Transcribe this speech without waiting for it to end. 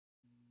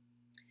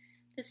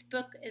This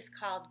book is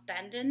called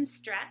Bend and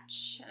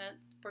Stretch.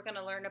 We're going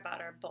to learn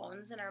about our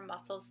bones and our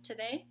muscles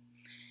today.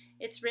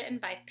 It's written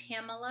by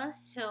Pamela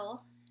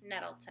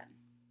Nettleton.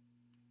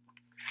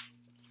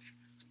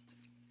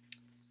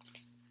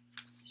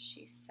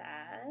 She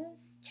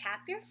says,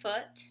 tap your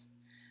foot,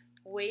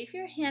 wave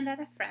your hand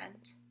at a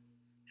friend.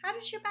 How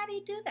does your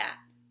body do that?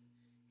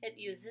 It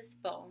uses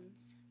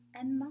bones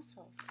and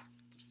muscles.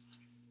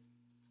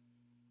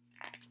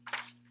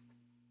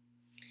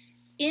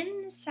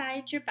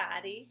 Inside your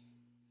body,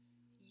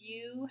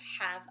 you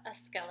have a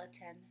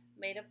skeleton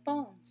made of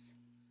bones.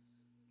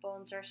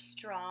 Bones are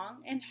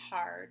strong and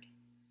hard,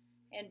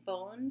 and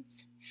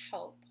bones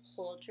help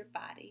hold your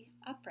body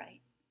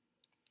upright.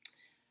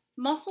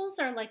 Muscles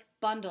are like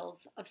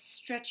bundles of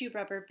stretchy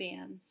rubber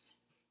bands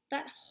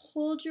that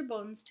hold your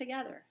bones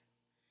together.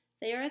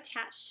 They are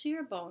attached to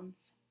your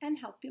bones and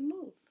help you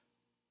move.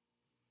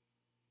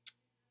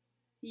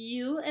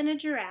 You and a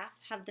giraffe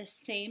have the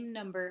same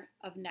number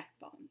of neck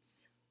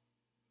bones.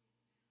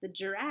 The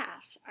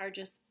giraffes are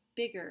just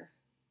bigger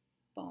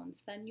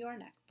bones than your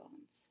neck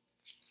bones.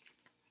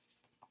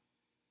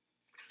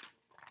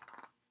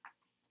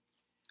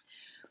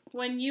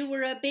 When you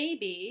were a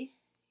baby,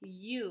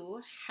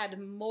 you had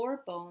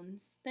more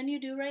bones than you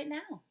do right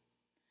now.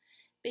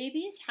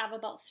 Babies have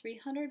about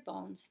 300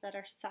 bones that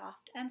are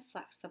soft and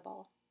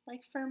flexible,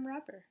 like firm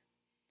rubber.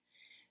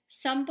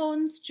 Some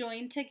bones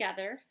join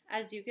together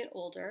as you get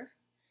older.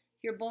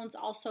 Your bones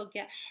also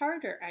get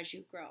harder as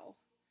you grow.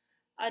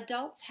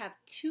 Adults have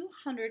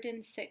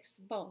 206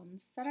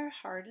 bones that are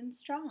hard and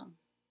strong.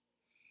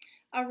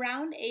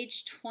 Around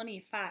age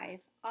 25,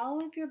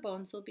 all of your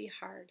bones will be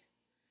hard,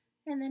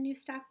 and then you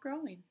stop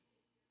growing.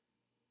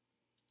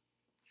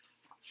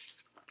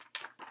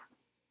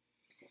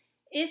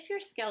 If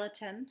your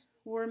skeleton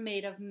were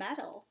made of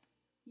metal,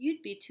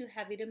 you'd be too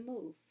heavy to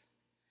move.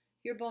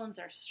 Your bones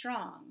are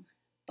strong,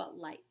 but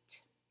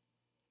light.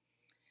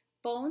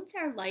 Bones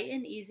are light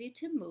and easy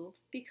to move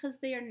because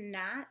they are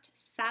not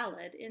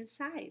solid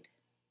inside.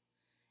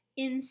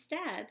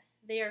 Instead,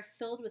 they are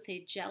filled with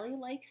a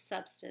jelly-like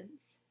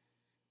substance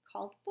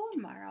called bone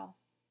marrow.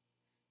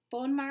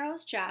 Bone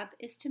marrow's job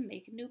is to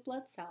make new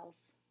blood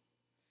cells.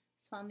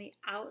 So on the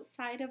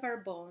outside of our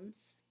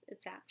bones,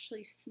 it's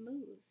actually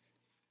smooth.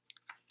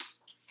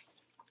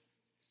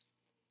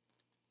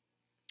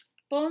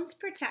 Bones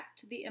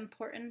protect the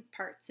important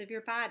parts of your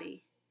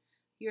body.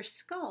 Your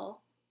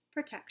skull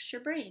protects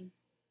your brain.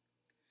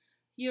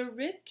 Your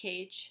rib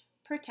cage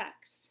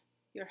protects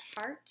your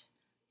heart,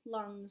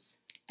 lungs,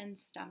 and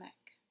stomach.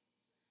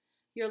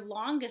 Your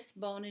longest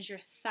bone is your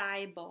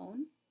thigh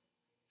bone,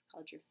 it's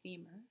called your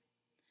femur,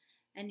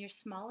 and your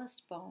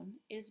smallest bone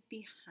is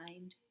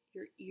behind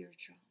your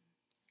eardrum.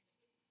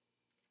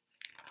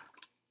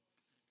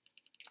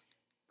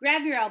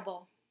 Grab your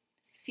elbow,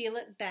 feel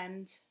it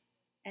bend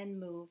and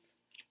move.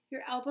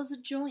 Your elbow's a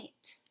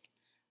joint.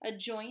 A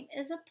joint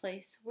is a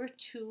place where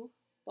two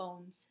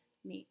bones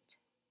meet.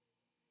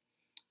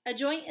 A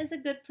joint is a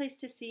good place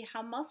to see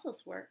how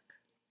muscles work.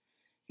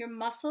 Your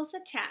muscles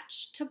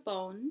attach to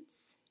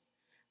bones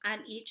on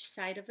each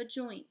side of a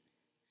joint.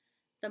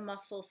 The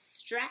muscles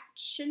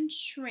stretch and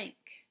shrink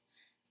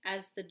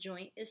as the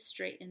joint is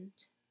straightened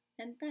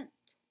and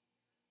bent.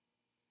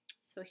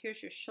 So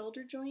here's your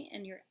shoulder joint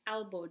and your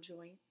elbow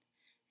joint.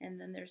 And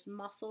then there's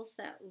muscles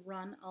that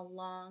run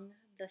along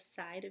the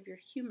side of your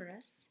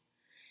humerus.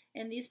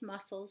 And these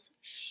muscles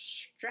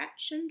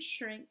stretch and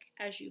shrink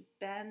as you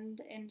bend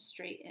and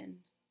straighten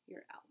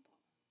your elbow.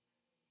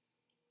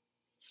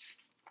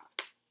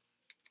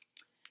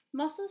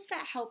 Muscles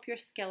that help your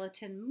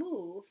skeleton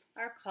move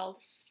are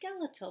called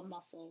skeletal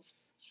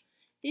muscles.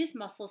 These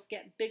muscles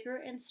get bigger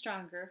and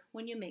stronger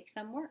when you make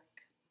them work.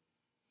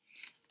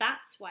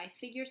 That's why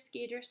figure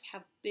skaters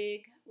have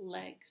big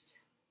legs,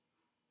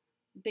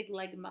 big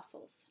leg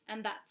muscles,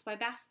 and that's why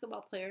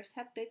basketball players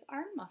have big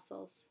arm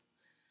muscles.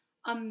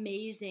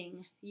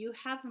 Amazing, you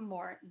have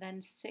more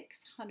than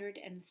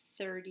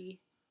 630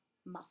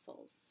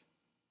 muscles.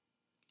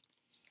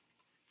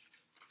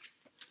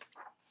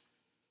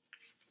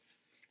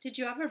 Did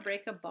you ever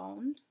break a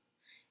bone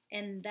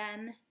and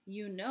then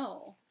you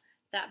know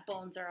that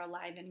bones are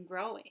alive and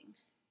growing?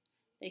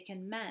 They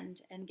can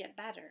mend and get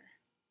better.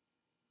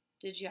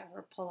 Did you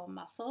ever pull a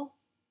muscle?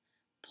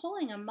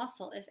 Pulling a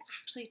muscle is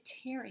actually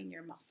tearing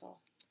your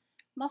muscle.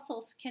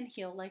 Muscles can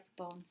heal like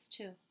bones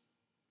too.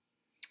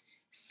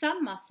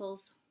 Some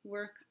muscles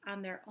work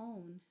on their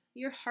own.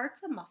 Your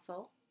heart's a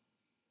muscle,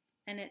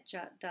 and it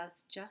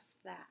does just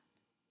that.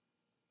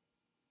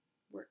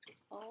 Works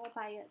all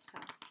by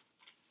itself.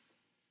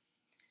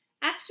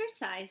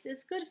 Exercise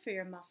is good for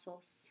your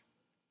muscles.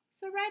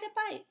 So ride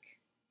a bike,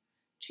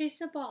 chase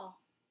a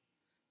ball.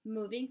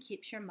 Moving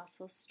keeps your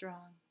muscles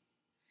strong.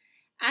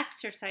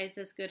 Exercise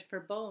is good for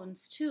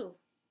bones too.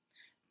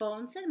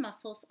 Bones and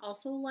muscles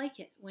also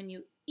like it when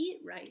you eat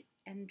right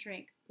and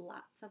drink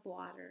lots of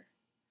water.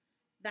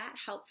 That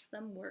helps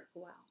them work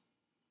well.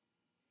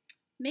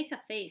 Make a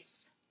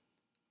face.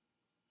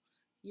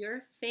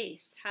 Your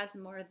face has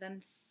more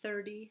than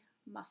 30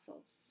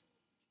 muscles.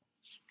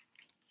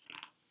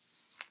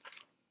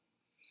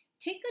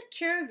 Take good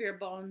care of your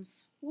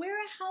bones. Wear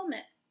a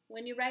helmet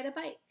when you ride a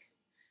bike.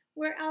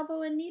 Wear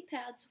elbow and knee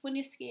pads when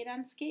you skate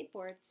on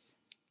skateboards.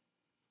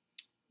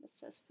 This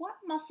says, what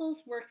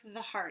muscles work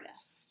the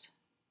hardest?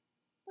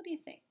 What do you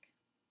think?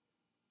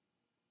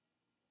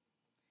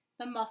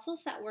 The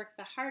muscles that work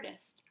the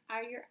hardest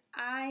are your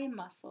eye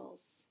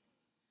muscles.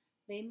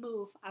 They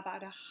move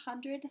about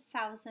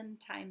 100,000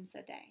 times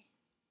a day.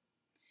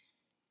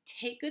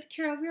 Take good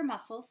care of your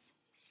muscles.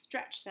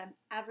 Stretch them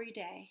every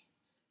day.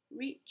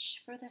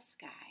 Reach for the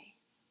sky.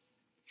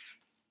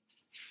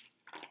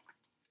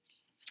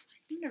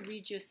 I'm going to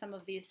read you some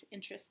of these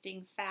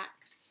interesting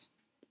facts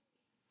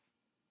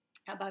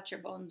about your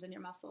bones and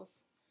your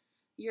muscles.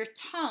 Your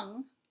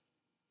tongue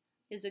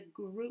is a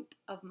group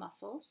of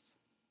muscles.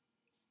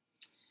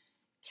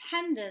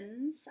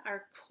 Tendons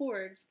are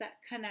cords that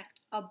connect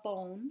a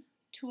bone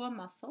to a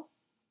muscle.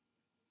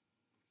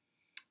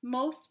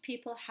 Most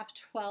people have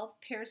 12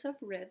 pairs of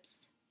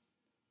ribs.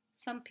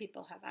 Some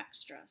people have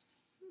extras.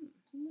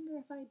 I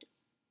wonder if I do.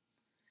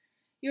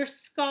 Your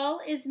skull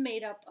is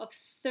made up of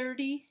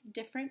 30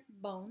 different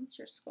bones.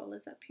 Your skull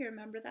is up here.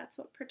 Remember, that's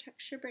what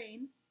protects your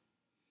brain.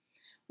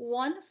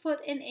 1 foot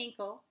and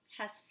ankle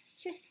has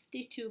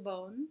 52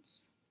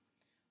 bones.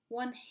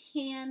 1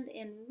 hand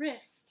and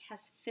wrist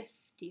has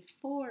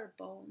 54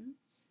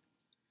 bones.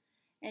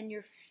 And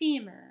your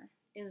femur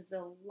is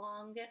the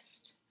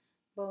longest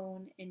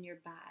bone in your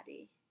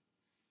body.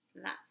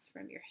 That's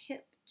from your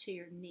hip to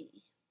your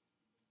knee.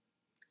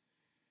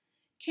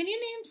 Can you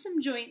name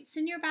some joints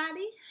in your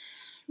body?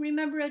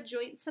 Remember, a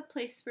joint's a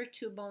place where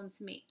 2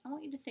 bones meet. I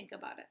want you to think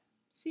about it.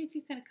 See if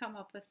you can come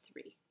up with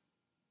 3.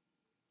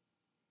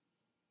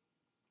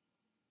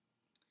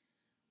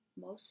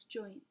 Most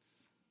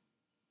joints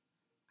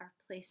are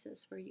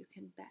places where you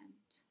can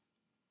bend.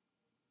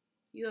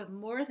 You have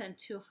more than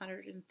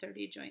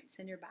 230 joints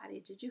in your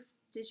body. Did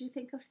you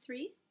think of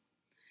 3?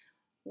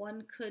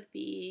 One could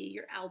be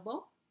your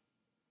elbow,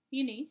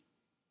 your knee,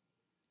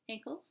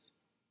 ankles,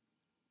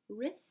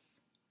 wrists,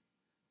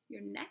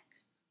 your neck,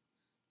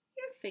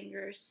 your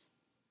fingers,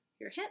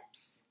 your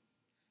hips,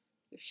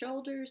 your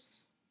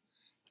shoulders,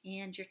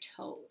 and your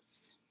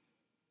toes.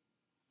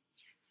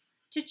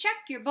 To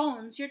check your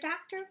bones, your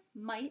doctor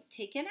might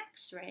take an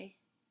x-ray.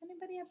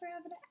 Anybody ever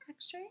have an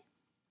x-ray?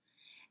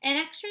 An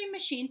x-ray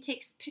machine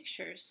takes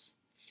pictures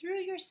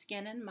through your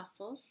skin and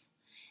muscles,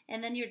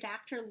 and then your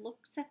doctor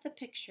looks at the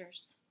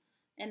pictures.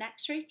 An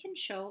x-ray can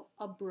show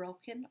a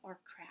broken or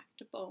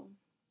cracked bone.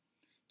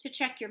 To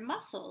check your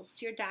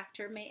muscles, your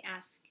doctor may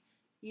ask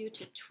you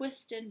to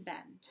twist and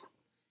bend.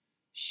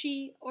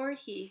 She or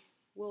he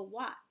will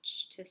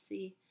watch to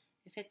see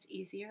if it's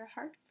easy or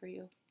hard for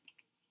you.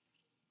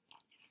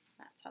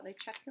 That's how they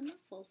check your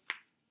muscles.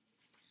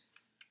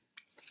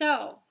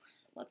 So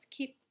let's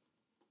keep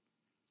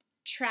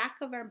track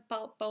of our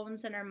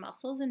bones and our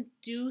muscles and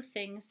do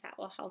things that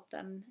will help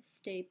them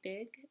stay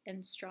big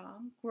and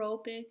strong, grow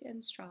big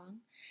and strong.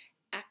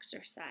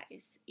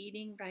 Exercise,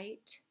 eating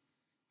right,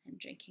 and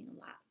drinking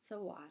lots of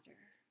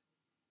water.